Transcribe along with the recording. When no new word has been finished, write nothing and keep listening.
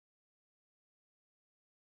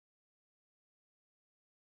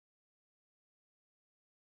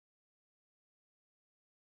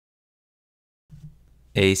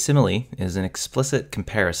A simile is an explicit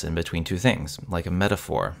comparison between two things, like a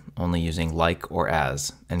metaphor, only using like or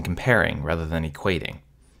as, and comparing rather than equating.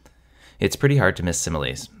 It's pretty hard to miss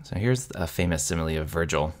similes. So here's a famous simile of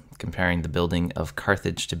Virgil, comparing the building of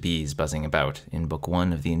Carthage to bees buzzing about in Book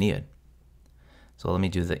 1 of the Aeneid. So let me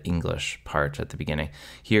do the English part at the beginning.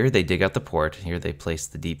 Here they dig out the port, here they place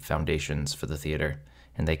the deep foundations for the theater,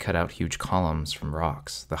 and they cut out huge columns from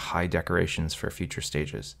rocks, the high decorations for future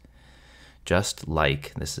stages. Just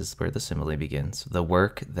like, this is where the simile begins, the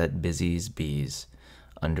work that busies bees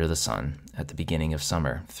under the sun at the beginning of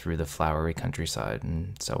summer through the flowery countryside,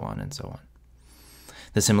 and so on and so on.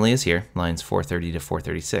 The simile is here, lines 430 to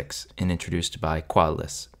 436, and introduced by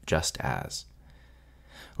qualis, just as.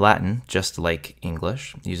 Latin, just like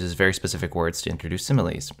English, uses very specific words to introduce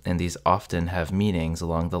similes, and these often have meanings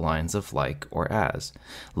along the lines of like or as,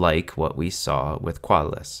 like what we saw with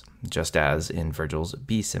qualis, just as in Virgil's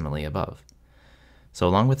bee simile above. So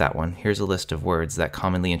along with that one, here's a list of words that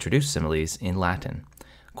commonly introduce similes in Latin.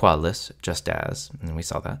 Qualis, just as, and we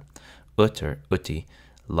saw that. Ut or uti,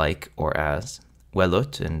 like or as.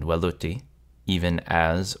 Velut and veluti, even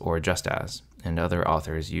as or just as. And other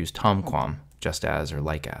authors use tamquam, just as or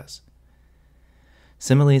like as.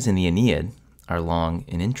 Similes in the Aeneid are long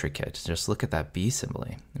and intricate. Just look at that bee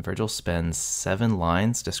simile. Virgil spends 7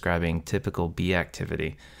 lines describing typical bee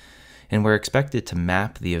activity, and we're expected to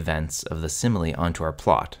map the events of the simile onto our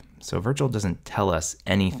plot. So Virgil doesn't tell us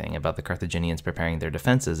anything about the Carthaginians preparing their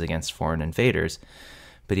defenses against foreign invaders,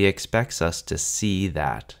 but he expects us to see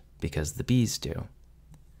that because the bees do.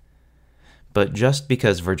 But just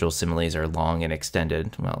because Virgil's similes are long and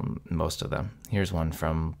extended, well, most of them. Here's one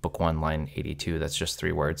from Book 1, line 82, that's just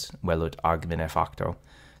 3 words, velut ag benefacto,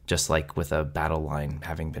 just like with a battle line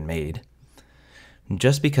having been made.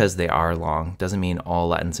 Just because they are long doesn't mean all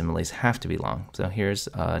Latin similes have to be long. So here's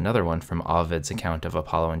another one from Ovid's account of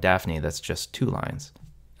Apollo and Daphne that's just 2 lines.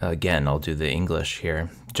 Again, I'll do the English here.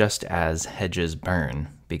 Just as hedges burn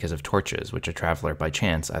because of torches which a traveler by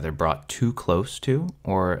chance either brought too close to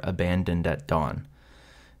or abandoned at dawn,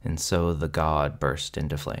 and so the god burst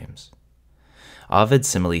into flames. Ovid's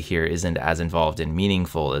simile here isn't as involved and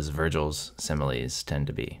meaningful as Virgil's similes tend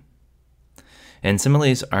to be. And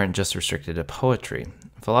similes aren't just restricted to poetry.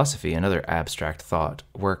 Philosophy and other abstract thought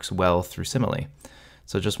works well through simile.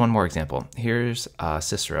 So just one more example. Here's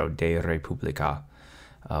Cicero, De Republica,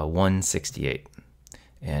 168.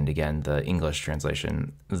 And again, the English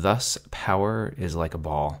translation. Thus, power is like a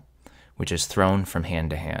ball, which is thrown from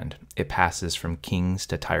hand to hand. It passes from kings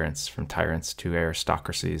to tyrants, from tyrants to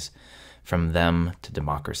aristocracies, from them to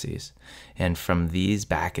democracies, and from these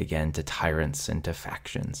back again to tyrants and to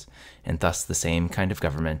factions, and thus the same kind of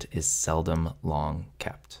government is seldom long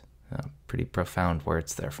kept. Pretty profound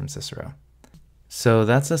words there from Cicero. So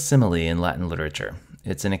that's a simile in Latin literature.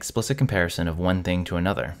 It's an explicit comparison of one thing to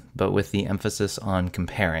another, but with the emphasis on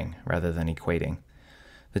comparing rather than equating.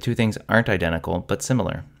 The two things aren't identical, but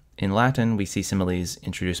similar. In Latin, we see similes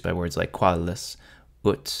introduced by words like qualis,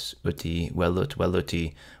 ut, uti, velut,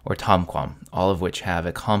 veluti, or tamquam, all of which have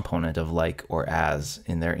a component of like or as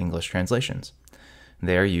in their English translations.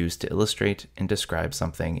 They are used to illustrate and describe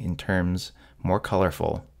something in terms more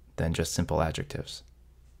colorful than just simple adjectives.